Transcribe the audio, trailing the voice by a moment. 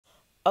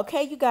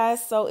Okay, you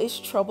guys, so it's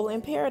trouble in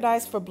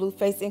paradise for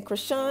Blueface and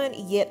Chrisean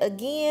yet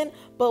again,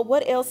 but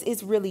what else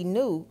is really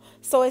new?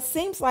 So it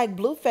seems like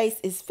Blueface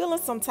is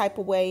feeling some type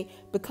of way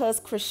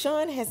because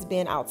Chrisean has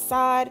been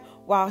outside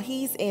while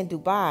he's in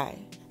Dubai.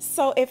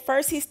 So at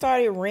first he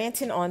started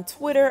ranting on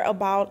Twitter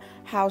about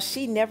how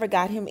she never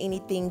got him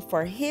anything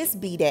for his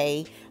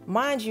B-Day.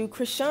 Mind you,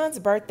 Chrisean's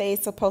birthday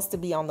is supposed to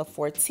be on the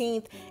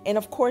 14th, and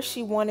of course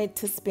she wanted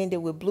to spend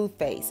it with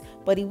Blueface.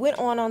 But he went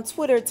on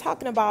Twitter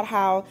talking about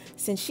how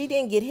since she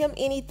didn't get him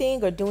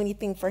anything or do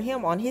anything for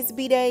him on his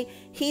B-Day,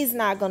 he's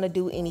not going to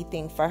do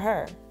anything for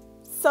her.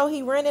 So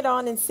he ran it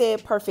on and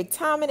said, perfect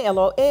timing,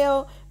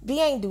 LOL. B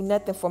ain't do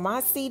nothing for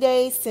my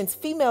C-Days. Since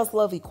females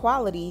love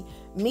equality,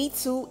 me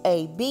too,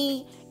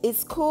 AB.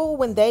 It's cool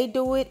when they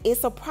do it.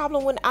 It's a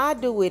problem when I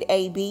do it,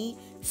 AB.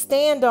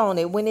 Stand on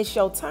it when it's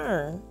your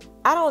turn.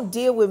 I don't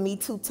deal with Me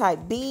Too type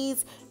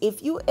B's.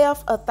 If you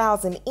F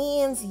 1,000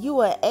 N's,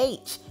 you a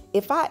H.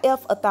 If I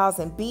F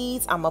 1,000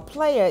 B's, I'm a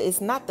player.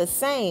 It's not the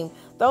same.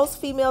 Those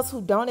females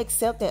who don't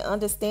accept and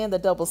understand the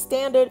double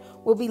standard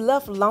will be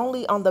left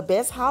lonely on the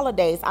best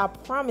holidays. I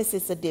promise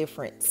it's a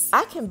difference.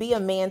 I can be a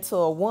man to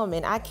a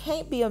woman. I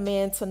can't be a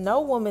man to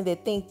no woman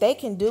that think they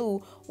can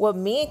do what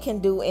men can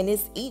do and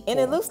it's equal. And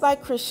it looks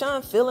like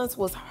Chrisean's feelings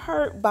was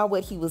hurt by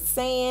what he was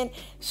saying.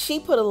 She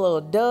put a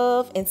little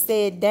dove and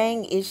said,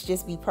 dang, it's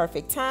just be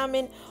perfect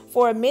timing.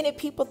 For a minute,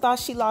 people thought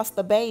she lost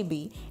the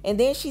baby. And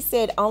then she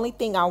said, only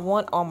thing I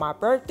want on my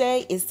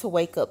birthday is to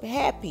wake up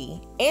happy.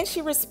 And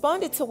she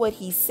responded to what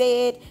he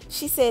said.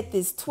 She said,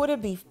 this Twitter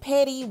beef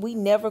petty, we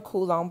never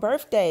cool on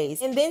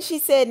birthdays. And then she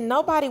said,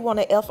 nobody want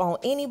to F on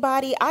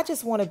anybody. I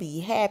just want to be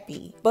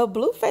happy. But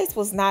Blueface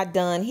was not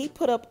done. He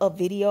put up a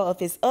video of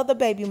his other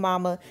baby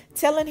mama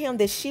telling him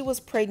that she was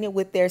pregnant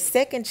with their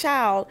second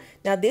child.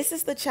 Now, this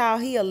is the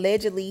child he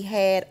allegedly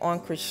had on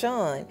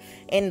Chrisean.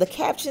 And the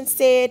caption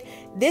said,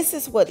 this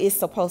is what it's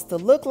supposed to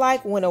look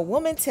like when a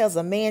woman tells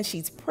a man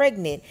she's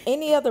pregnant.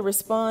 Any other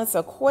response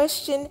or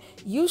question,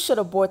 you should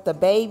abort the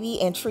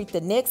baby and treat the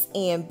next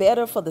end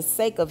better for the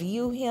sake of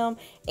you, him,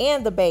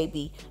 and the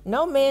baby.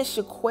 No man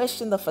should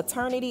question the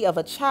paternity of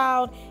a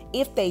child.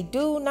 If they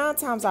do, 9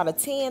 times out of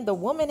 10, the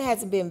woman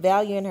hasn't been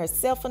valuing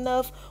herself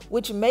enough,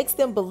 which makes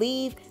them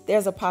believe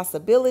there's a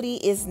possibility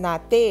it's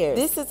not theirs.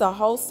 This is a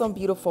wholesome,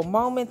 beautiful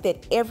moment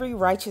that every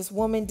righteous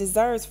woman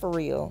deserves for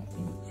real.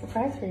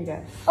 Surprise for you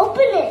guys.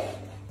 Open it!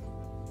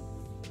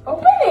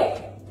 Open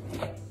it!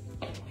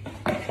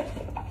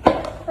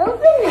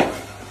 Open it!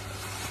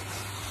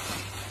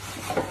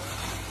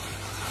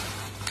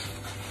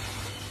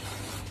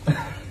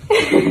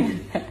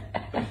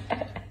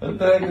 What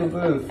the heck is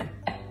this?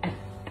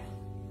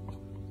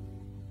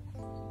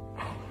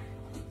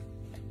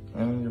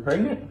 And you're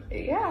pregnant?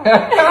 Yeah.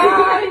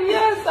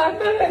 Yes, I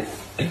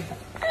did.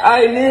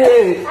 I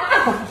did.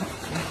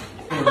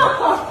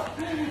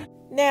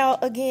 Now,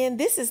 again,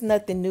 this is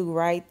nothing new,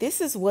 right?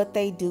 This is what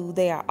they do.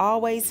 They are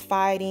always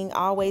fighting,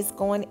 always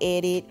going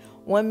at it.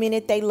 One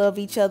minute they love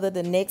each other,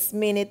 the next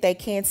minute they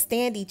can't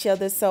stand each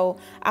other. So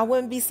I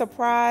wouldn't be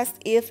surprised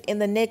if in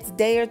the next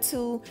day or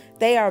two,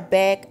 they are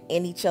back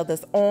in each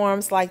other's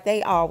arms like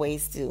they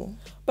always do.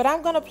 But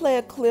I'm going to play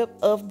a clip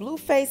of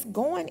Blueface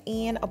going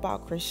in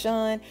about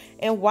Chrisean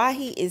and why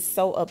he is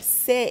so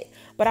upset.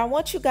 But I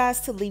want you guys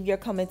to leave your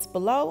comments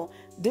below.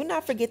 Do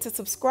not forget to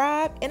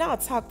subscribe, and I'll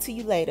talk to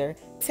you later.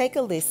 Take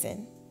a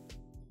listen.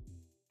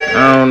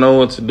 I don't know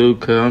what to do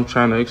because I'm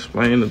trying to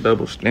explain the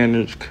double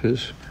standards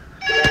because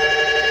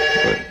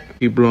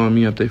he blowing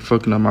me up. They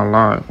fucking up my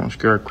life on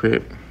Scared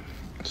Crip.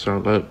 So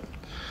look,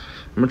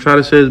 I'm going to try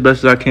to say as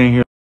best as I can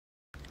here.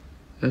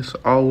 It's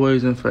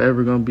always and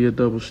forever going to be a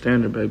double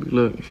standard, baby.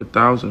 Look, if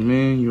 1,000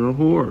 men, you're a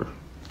whore.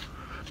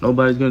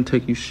 Nobody's going to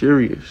take you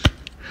serious.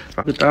 If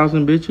I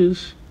 1,000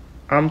 bitches,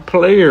 I'm a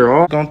player.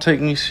 All don't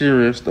take me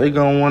serious. They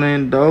going to want to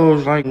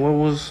indulge. Like, what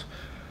was...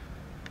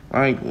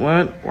 Like,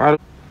 what? Why?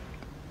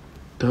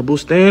 Double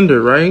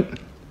standard, right?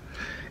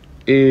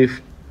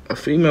 If a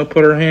female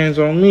put her hands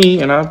on me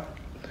and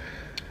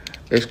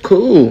it's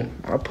cool.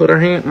 I put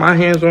my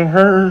hands on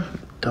her.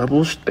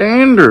 Double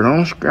standard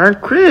on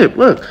Scared Crip.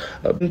 Look,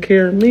 taking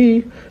care of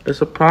me,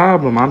 it's a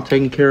problem. I'm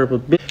taking care of a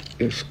bitch.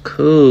 It's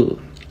cool.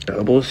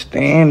 Double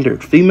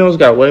standard. Females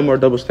got way more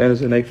double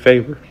standards in their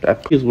favor.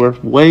 That is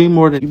worth way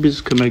more than you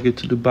bitches could make it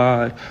to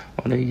Dubai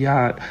on a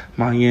yacht,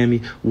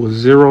 Miami, with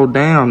 0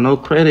 down, no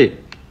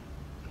credit.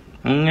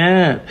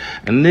 Yeah,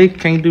 and Nick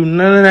can't do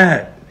none of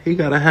that. He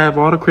gotta have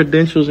all the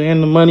credentials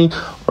and the money,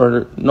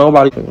 or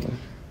nobody.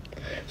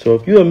 So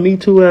if you a Me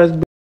Too ass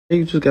bitch,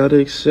 you just gotta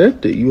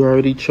accept it. You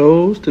already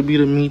chose to be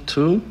the Me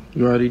Too.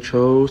 You already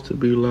chose to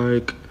be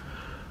like,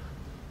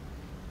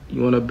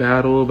 you want to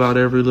battle about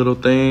every little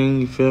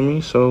thing. You feel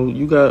me? So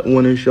you got,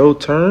 when it's your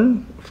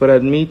turn for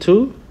that Me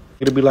Too,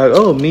 it'll be like,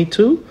 oh, Me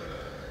Too.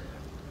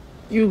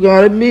 You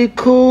gotta be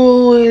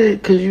cool with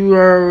it, cause you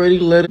already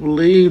let it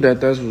believe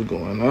that that's what's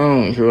going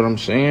on. You hear what I'm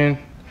saying?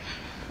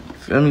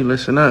 Feel me?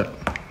 Listen up.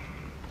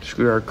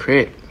 Screw our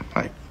credit.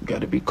 Like, you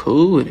gotta be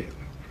cool with it.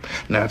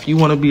 Now, if you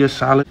want to be a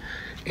solid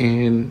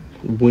and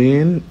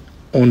win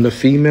on the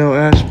female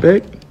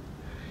aspect,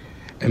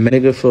 And make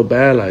nigga feel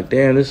bad like,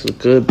 damn, this is a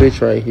good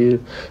bitch right here.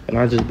 And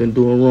I just been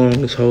doing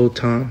wrong this whole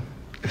time.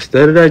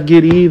 Instead of that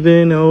get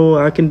even, oh,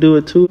 I can do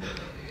it too.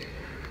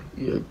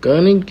 You're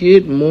gonna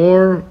get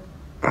more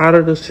out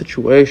of the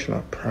situation,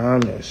 I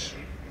promise.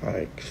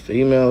 Like,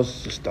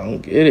 females just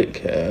don't get it,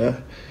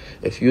 cuz.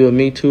 If you and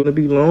me too, you're gonna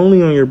be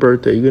lonely on your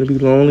birthday. You're gonna be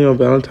lonely on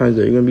Valentine's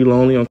Day. You're gonna be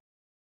lonely on...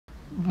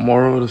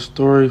 Moral of the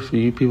story for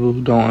you people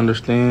who don't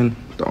understand,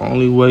 the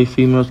only way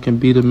females can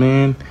beat a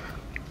man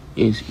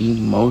is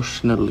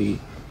emotionally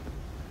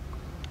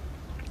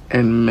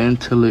and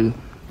mentally.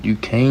 You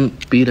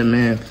can't beat a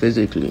man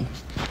physically.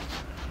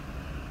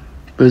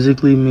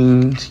 Physically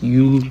means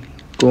you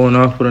going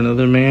off with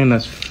another man,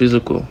 that's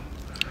physical.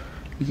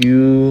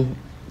 You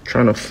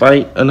trying to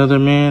fight another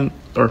man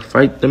or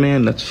fight the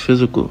man, that's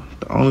physical.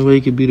 The only way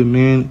you can beat a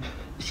man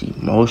is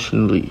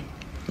emotionally.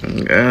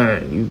 And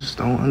God, you just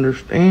don't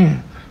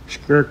understand.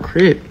 Scared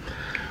crip.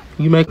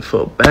 You make me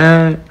feel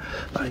bad.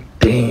 Like,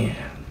 damn,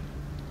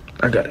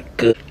 I got it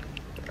good.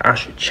 I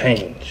should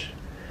change.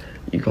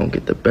 You gonna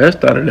get the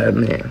best out of that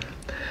man.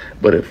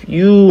 But if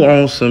you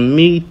on some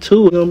me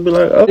too, you're gonna be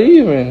like, oh,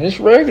 even. It's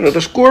regular.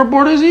 The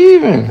scoreboard is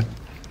even.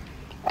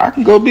 I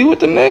can go be with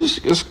the next.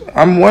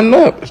 I'm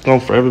 1-up. It's gonna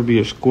forever be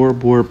a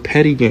scoreboard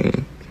petty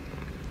game.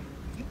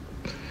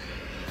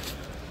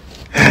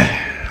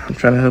 I'm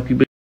trying to help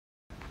you.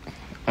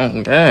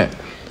 Oh, God.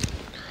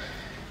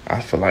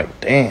 I feel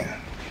like, damn.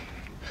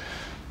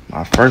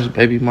 My first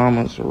baby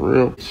mama's a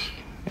real...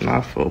 And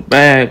I feel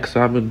bad because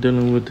I've been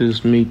dealing with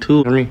this me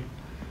too. I mean,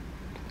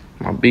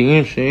 my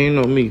being, she ain't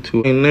no me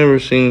too. Ain't never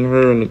seen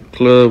her in the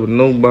club with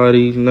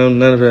nobody. No,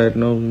 none of that.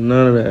 No,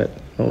 none of that.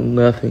 No,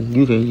 nothing.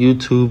 You can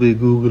YouTube it,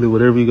 Google it,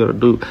 whatever you gotta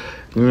do.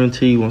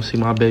 Guarantee you won't see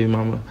my baby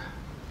mama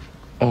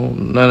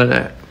on none of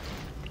that.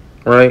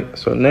 Right?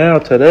 So now,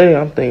 today,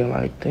 I'm thinking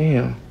like,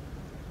 damn.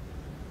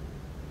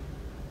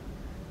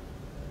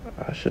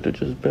 I should have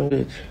just been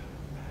bitch.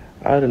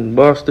 I done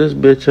bossed this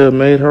bitch up,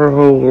 made her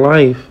whole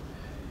life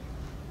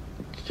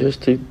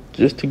just to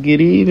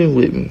get even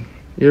with me.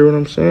 You hear what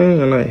I'm saying?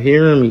 You're not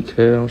hearing me, cuz.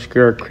 I'm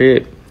scared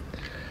crip.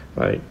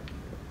 Like,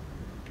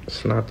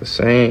 it's not the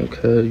same,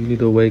 cuz. You need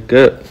to wake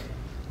up.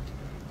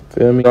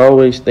 Feel me? I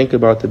always think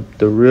about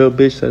the real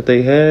bitch that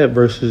they had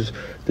versus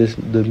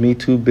the Me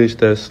Too bitch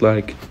that's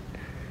like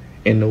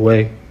in the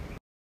way.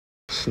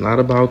 It's not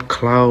about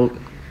clout.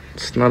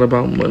 It's not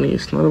about money.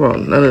 It's not about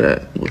none of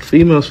that. What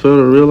females fail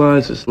to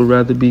realize is would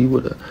rather be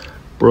with a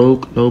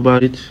broke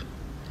nobody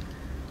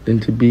than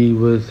to be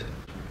with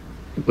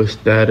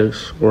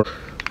status or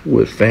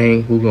with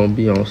fame who gonna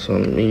be on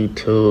some me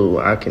too.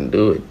 I can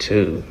do it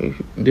too. You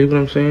dig what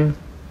I'm saying?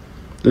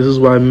 This is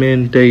why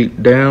men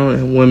date down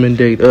and women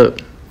date up.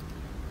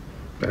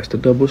 That's the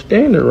double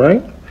standard,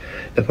 right?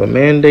 If a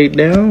man date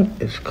down,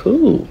 it's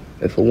cool.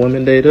 If a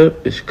woman date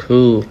up, it's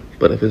cool.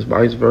 But if it's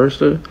vice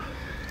versa,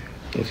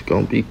 it's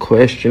gonna be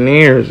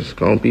questionnaires. It's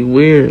gonna be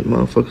weird.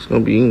 Motherfuckers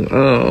gonna be,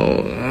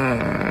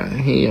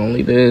 he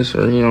only this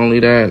or he only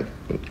that.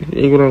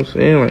 You know what I'm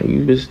saying? Like,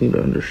 you just need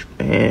to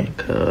understand,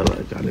 cuz.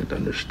 Like, I need to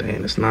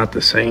understand. It's not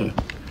the same.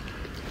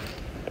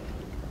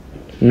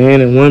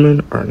 Men and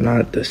women are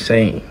not the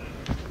same.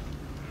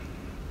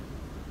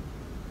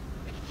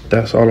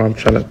 That's all I'm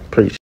trying to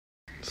preach.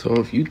 So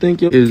if you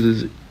think it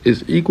is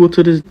equal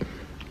to this,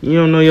 you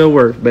don't know your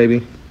worth,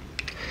 baby.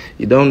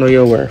 You don't know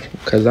your worth.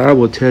 Because I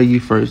will tell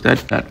you first,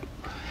 that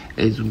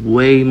is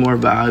way more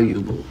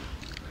valuable.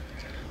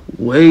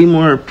 Way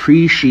more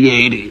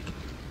appreciated.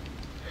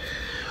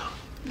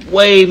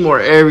 Way more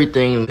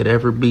everything could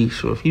ever be.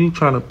 So if you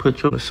trying to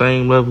put you on the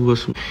same level with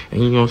some,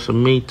 and you on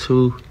some me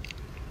too,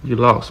 you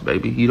lost,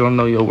 baby. You don't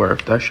know your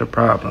worth. That's your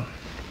problem.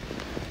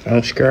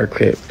 I'm scared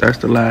crip. That's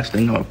the last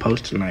thing I'm gonna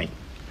post tonight.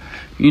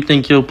 You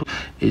think you'll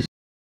is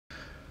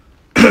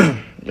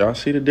y'all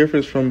see the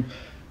difference from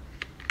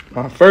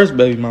my first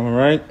baby mama,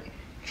 right?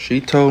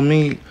 She told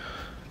me,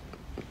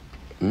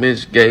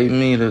 Mitch gave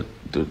me the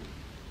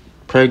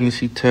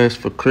pregnancy test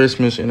for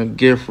Christmas in a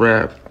gift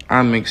wrap.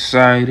 I'm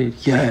excited.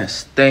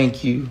 Yes,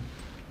 thank you.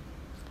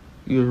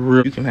 You're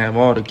real. You can have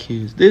all the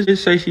kids.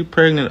 This say she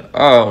pregnant.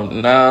 Oh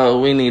no,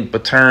 we need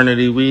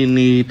paternity. We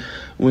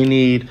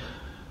need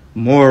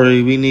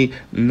Maury. We need.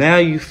 Now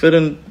you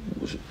feeling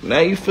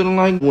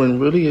like when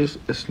really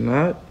it's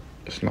not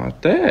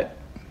that.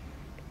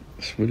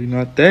 It's really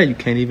not that. You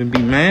can't even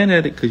be mad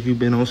at it because you've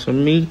been on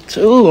some me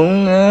too. Oh,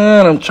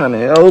 man, I'm trying to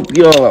help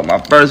y'all. My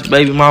first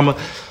baby mama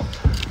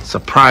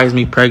surprised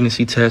me,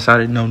 pregnancy test. I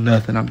didn't know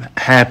nothing. I'm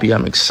happy.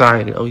 I'm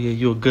excited. Oh, yeah,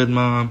 you're a good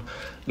mom.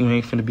 You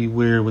ain't finna be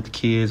weird with the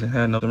kids and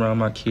have nothing around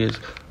my kids.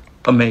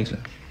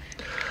 Amazing.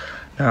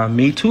 Now,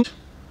 me too.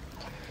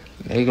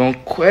 They gonna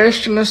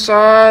question the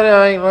side.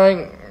 I ain't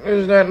like,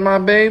 is that my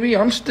baby?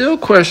 I'm still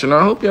questioning.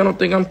 I hope y'all don't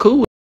think I'm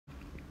cool.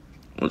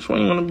 Which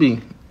one you wanna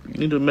be? You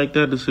need to make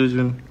that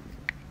decision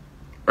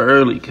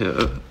early,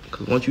 cuz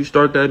once you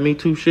start that Me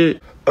Too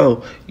shit,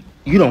 oh,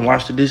 you don't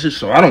wash the dishes,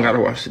 so I don't gotta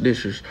wash the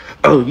dishes.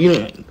 Oh, you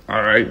don't.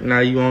 All right, now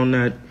you on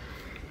that.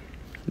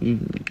 You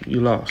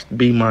lost.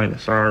 B-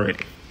 already.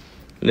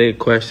 They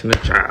question the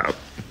child.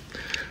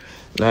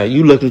 Now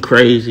you looking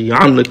crazy.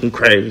 I'm looking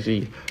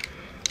crazy.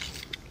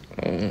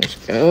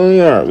 Oh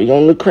yeah, we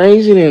gonna look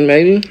crazy then,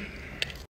 baby.